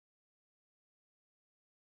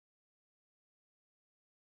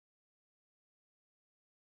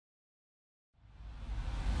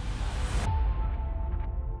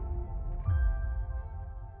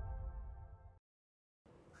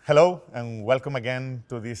Hello and welcome again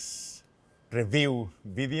to this review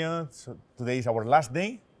video. So today is our last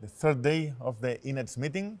day, the third day of the ENETS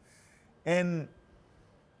meeting. And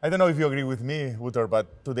I don't know if you agree with me, Wouter,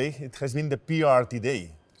 but today it has been the PRT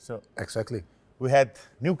day. So exactly. We had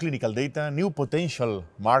new clinical data, new potential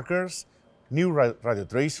markers, new radio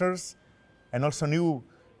tracers, and also new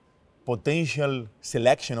potential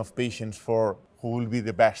selection of patients for who will be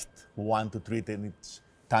the best one to treat in its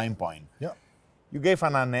time point. Yeah. You gave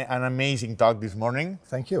an amazing talk this morning.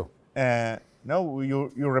 Thank you.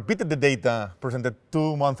 You repeated the data presented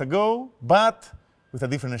 2 months ago, but with a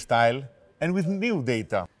different style and with new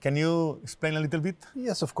data. Can you explain a little bit?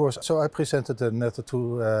 Yes, of course. So I presented the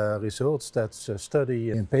NETO2 results. That's a study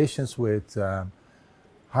in patients with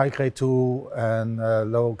high grade 2 and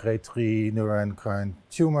low grade 3 neuroendocrine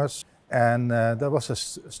tumors. And there was a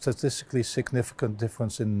statistically significant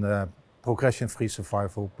difference in progression-free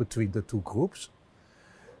survival between the two groups.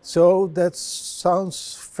 So that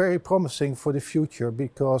sounds very promising for the future,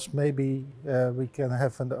 because maybe we can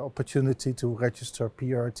have an opportunity to register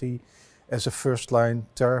PRT as a first-line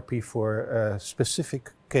therapy for specific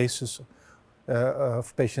cases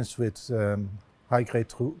of patients with high grade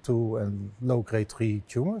 2 and low grade 3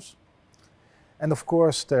 tumors. And of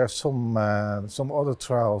course, there are some other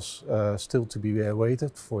trials still to be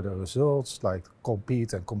awaited for the results, like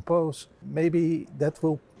COMPETE and COMPOSE. Maybe that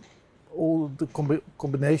will, all the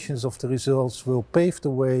combinations of the results will pave the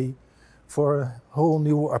way for a whole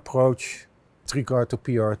new approach with regard to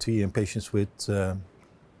PRT in patients with,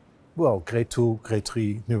 grade 2, grade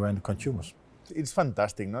 3 neuroendocrine tumors. It's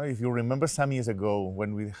fantastic, no? If you remember some years ago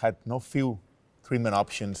when we had no few treatment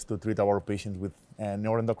options to treat our patients with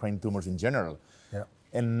neuroendocrine tumors in general. Yeah.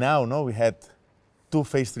 And now, we had 2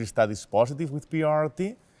 phase 3 studies positive with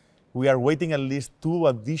PRT. We are waiting at least 2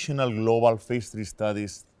 additional global phase 3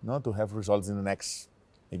 studies to have results in the next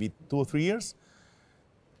maybe 2 or 3 years.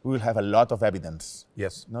 We will have a lot of evidence,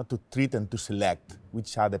 yes, to treat and to select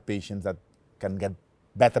which are the patients that can get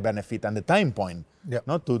better benefit and the time point, yeah,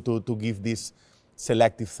 to give this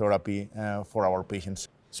selective therapy for our patients.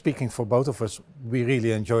 Speaking for both of us, we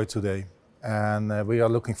really enjoyed today, and we are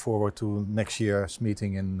looking forward to next year's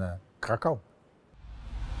meeting in Krakow.